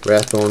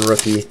 Rathbone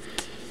rookie.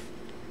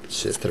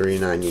 To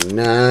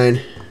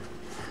 $3.99.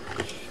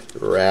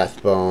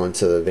 Rathbone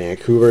to the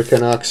Vancouver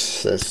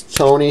Canucks. That's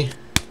Tony.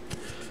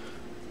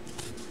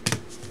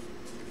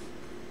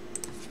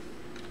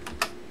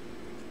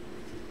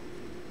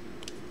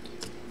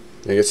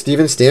 I got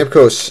Steven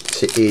Stamkos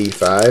to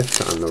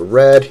 85 on the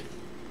red.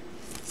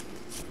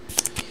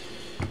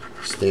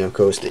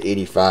 Stamkos to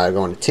 85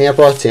 going to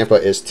Tampa. Tampa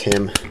is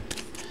Tim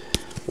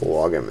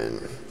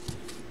Wagaman.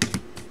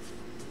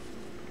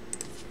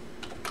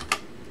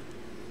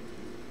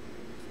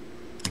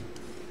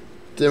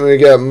 Then we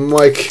got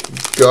Mike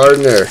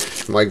Gardner.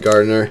 Mike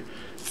Gardner,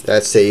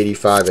 that's to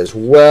 85 as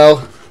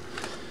well.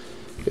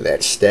 Look at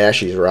that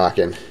stash he's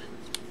rocking.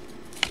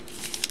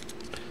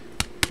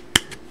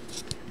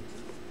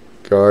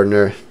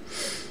 Gardner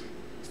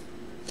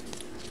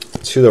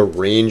to the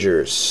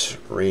Rangers.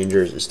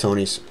 Rangers is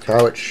Tony's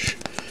couch.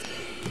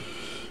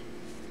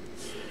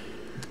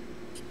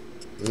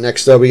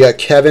 Next up, we got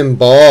Kevin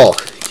Ball.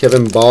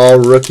 Kevin Ball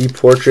rookie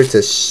portrait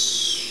to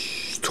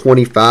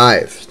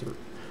 25.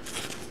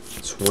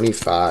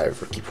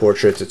 25 rookie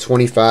portrait to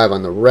 25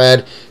 on the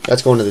red.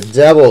 That's going to the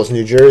Devils.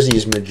 New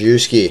Jersey's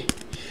Majewski.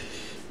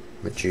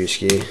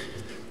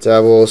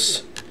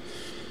 Devils.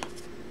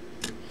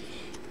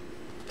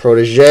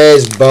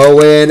 Proteges,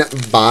 Bowen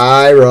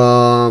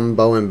Byram.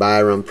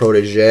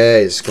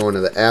 Proteges going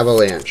to the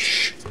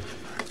Avalanche.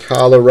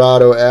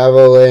 Colorado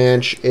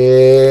Avalanche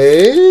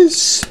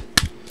is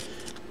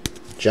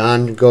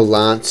John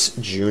Gallant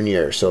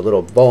Jr. So a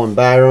little Bowen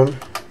Byram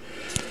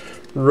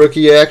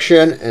rookie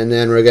action. And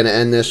then we're going to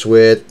end this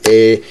with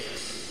a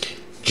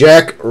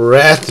Jack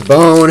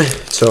Rathbone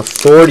to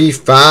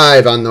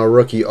 45 on the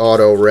rookie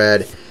auto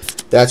red.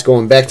 That's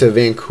going back to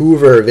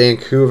Vancouver.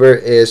 Vancouver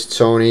is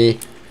Tony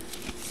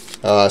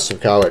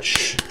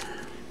Sokowicz.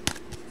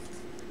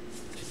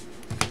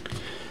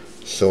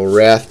 So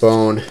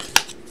Rathbone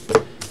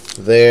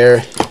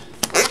there.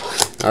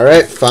 All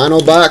right,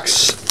 final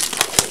box.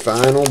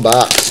 Final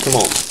box. Come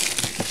on.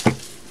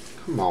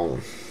 Come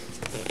on.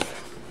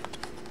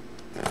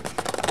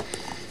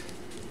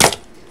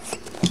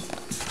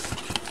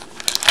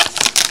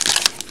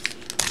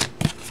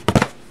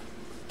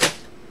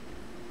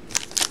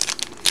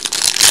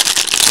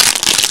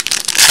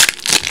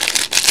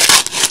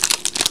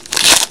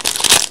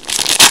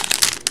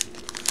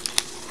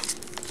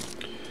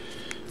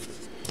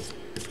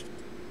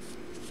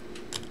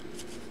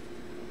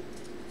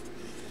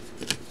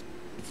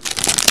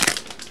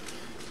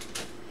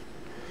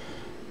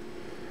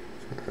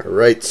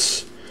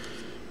 Alright.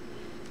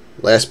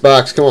 Last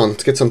box. Come on,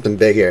 let's get something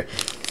big here.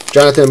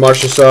 Jonathan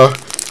Marchessault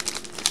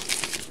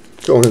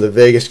going to the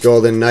Vegas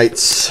Golden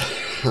Knights.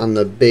 on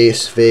the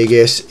base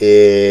Vegas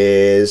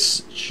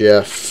is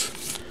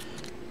Jeff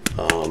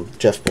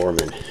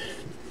Borman.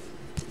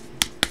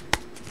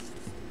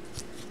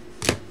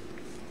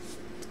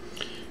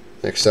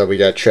 Next up, we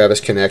got Travis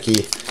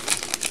Konecny,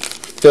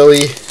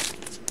 Philly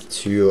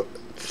to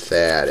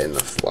Thad in the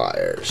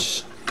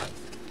Flyers.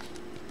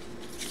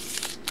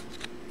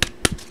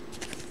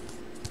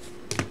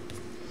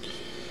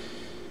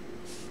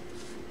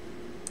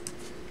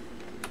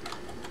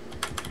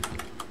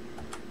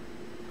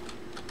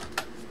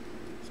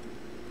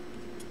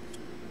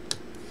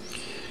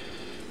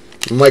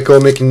 Michael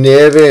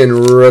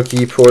McNiven,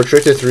 rookie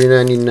portrait to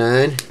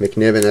 399.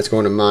 McNiven, that's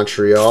going to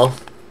Montreal.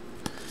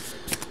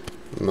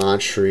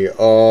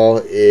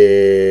 Montreal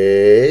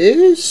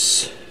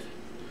is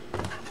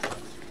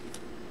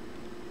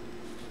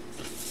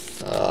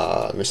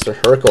Mr.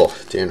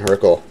 Herkel, Dan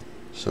Herkel.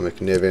 So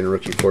McNiven,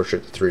 rookie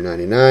portrait to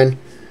 399.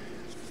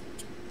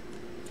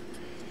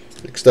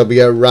 Next up, we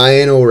got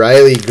Ryan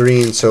O'Reilly,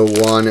 green to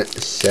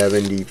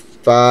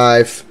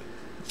 175.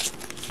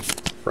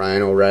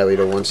 Ryan O'Reilly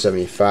to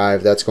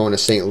 175. That's going to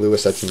St.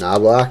 Louis. That's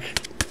Knobloch.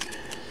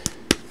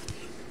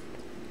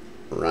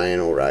 Ryan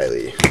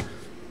O'Reilly.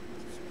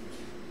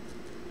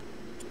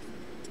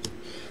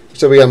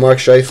 So we got Mark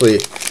Scheifele.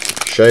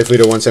 Scheifele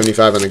to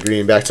 175 on the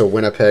green. Back to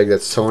Winnipeg.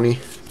 That's Tony.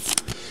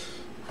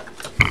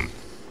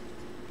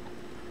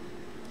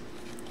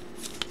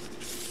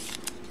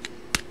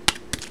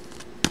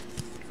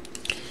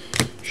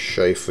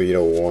 Scheifele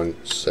to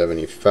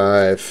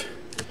 175.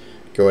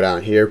 Go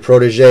down here.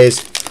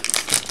 Proteges.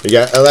 We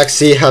got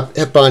Alexi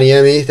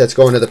Heponiemi. That's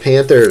going to the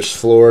Panthers.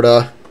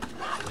 Florida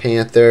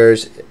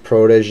Panthers.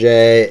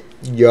 Protege.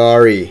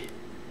 Yari.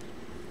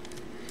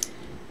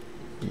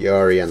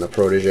 Yari on the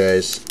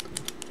Proteges.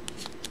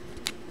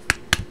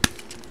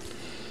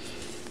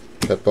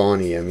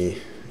 Heponiemi.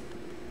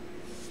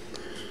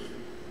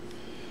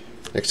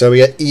 Next up, we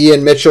got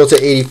Ian Mitchell to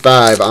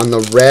 85 on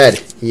the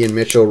red. Ian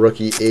Mitchell,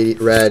 rookie,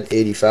 red,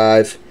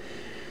 85.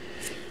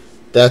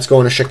 That's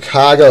going to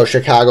Chicago.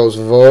 Chicago's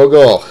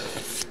Vogel.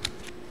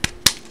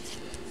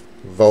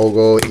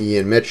 Vogel,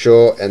 Ian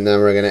Mitchell. And then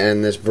we're going to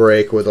end this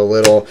break with a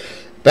little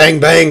bang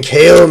bang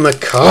Cale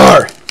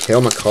Makar.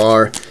 Cale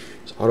Makar.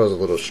 His auto's a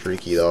little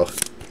streaky, though.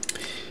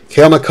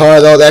 Cale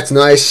Makar, though, that's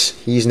nice.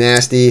 He's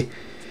nasty.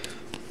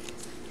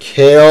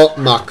 Cale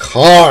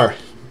Makar.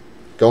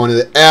 Going to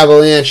the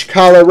Avalanche,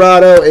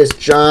 Colorado, is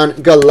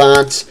John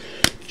Gallant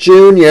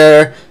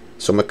Jr.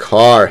 So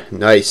Makar,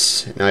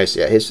 nice.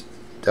 Yeah, he's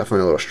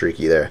definitely a little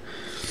streaky there.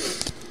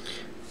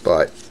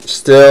 But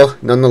still,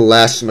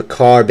 nonetheless,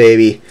 Makar,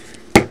 baby,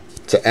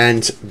 to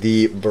end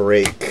the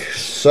break.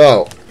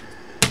 So,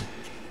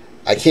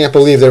 I can't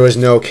believe there was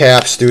no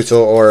Cap,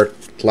 Stutzel, or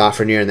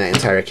Lafreniere in that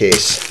entire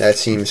case. That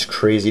seems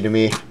crazy to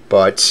me,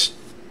 but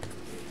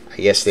I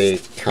guess they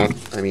count.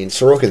 I mean,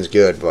 Sorokin's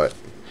good, but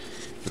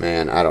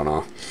man, I don't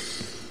know.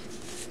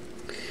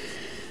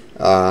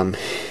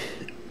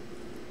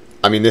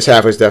 I mean, this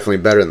half was definitely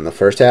better than the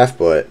first half,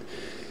 but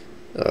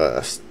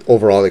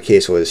overall the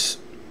case was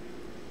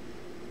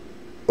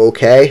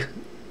okay.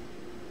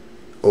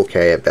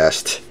 Okay at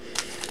best.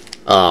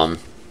 But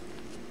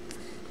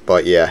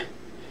yeah.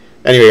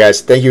 Anyway,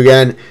 guys, thank you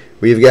again.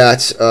 We've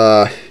got,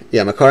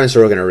 yeah, Makar and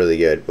Sorokin are really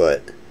good,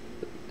 but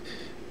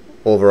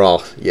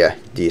overall, yeah,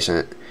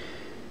 decent.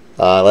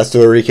 Let's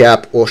do a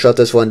recap. We'll shut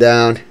this one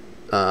down.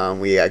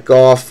 We got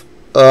golf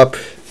up,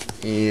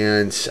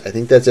 and I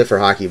think that's it for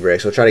hockey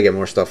breaks. We'll try to get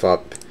more stuff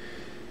up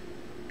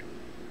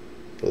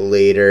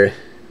later.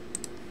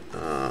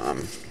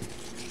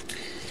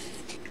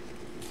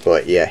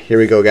 But yeah, here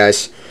we go,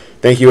 guys.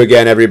 Thank you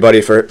again,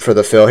 everybody, for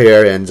the fill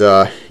here, and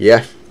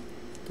yeah,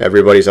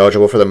 everybody's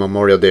eligible for the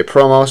Memorial Day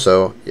promo,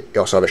 so you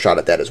also have a shot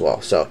at that as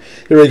well. So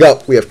here we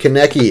go. We have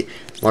Konecny,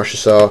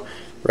 Marchessault,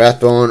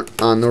 Rathbone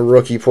on the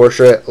rookie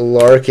portrait,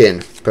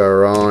 Larkin,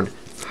 Perron,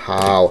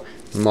 Howe,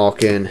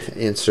 Malkin,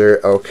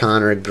 insert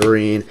O'Connor,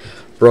 green,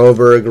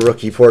 Broberg,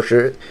 rookie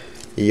portrait,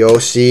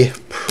 Yossi,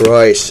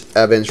 Price,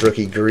 Evans,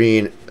 rookie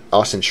green,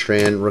 Austin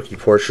Strand, rookie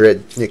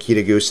portrait,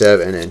 Nikita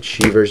Gusev, and then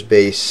Cheevers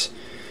base.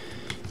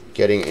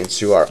 Getting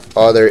into our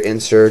other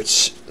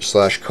inserts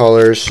 /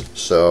 colors.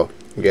 So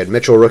we had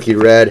Mitchell, rookie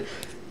red,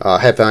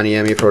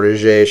 Heponiemi,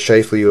 Protege,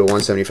 Scheifele to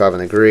 175 on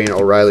the green,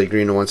 O'Reilly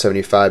green to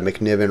 175,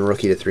 McNiven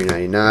rookie to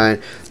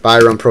 399,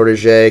 Byram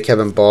Protege,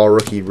 Kevin Ball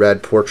rookie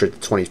red portrait to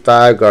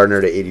 25, Gardner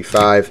to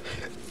 85,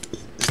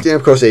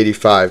 Stamkos to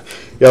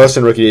 85,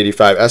 Yellison rookie to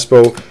 85,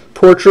 Espo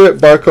portrait,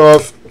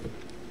 Barkov,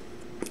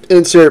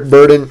 insert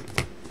Burden.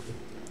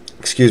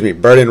 Excuse me,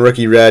 Burden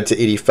rookie red to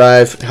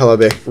 85,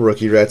 Hellebuck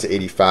rookie red to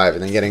 85,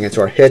 and then getting into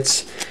our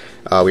hits,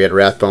 we had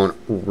Rathbone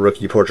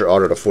rookie portrait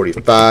auto to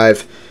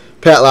 45.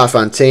 Pat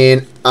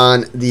LaFontaine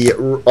on the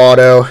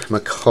auto.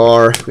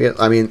 Makar.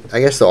 I mean, I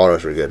guess the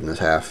autos were good in this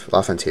half.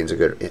 LaFontaine's a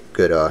good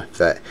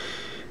vet.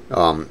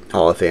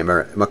 Hall of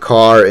Famer.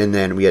 Makar, and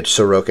then we had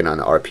Sorokin on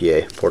the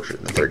RPA portrait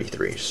in the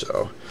 33.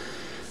 So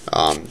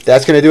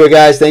that's gonna do it,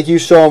 guys. Thank you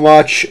so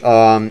much.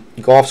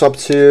 Golf's up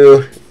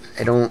to.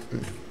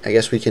 I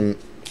guess we can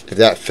if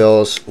that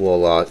fills,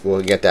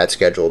 we'll get that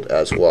scheduled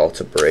as well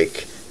to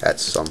break at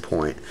some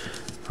point.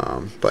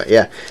 But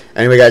yeah,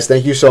 anyway, guys,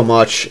 thank you so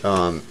much.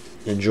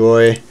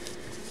 Enjoy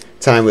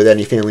time with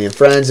any family and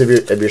friends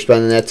if you're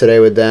spending that today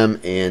with them.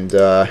 And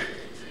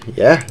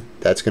yeah,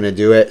 that's gonna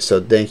do it.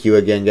 So thank you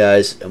again,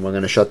 guys, and we're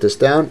gonna shut this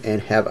down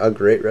and have a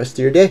great rest of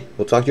your day.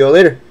 We'll talk to you all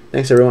later.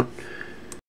 Thanks, everyone.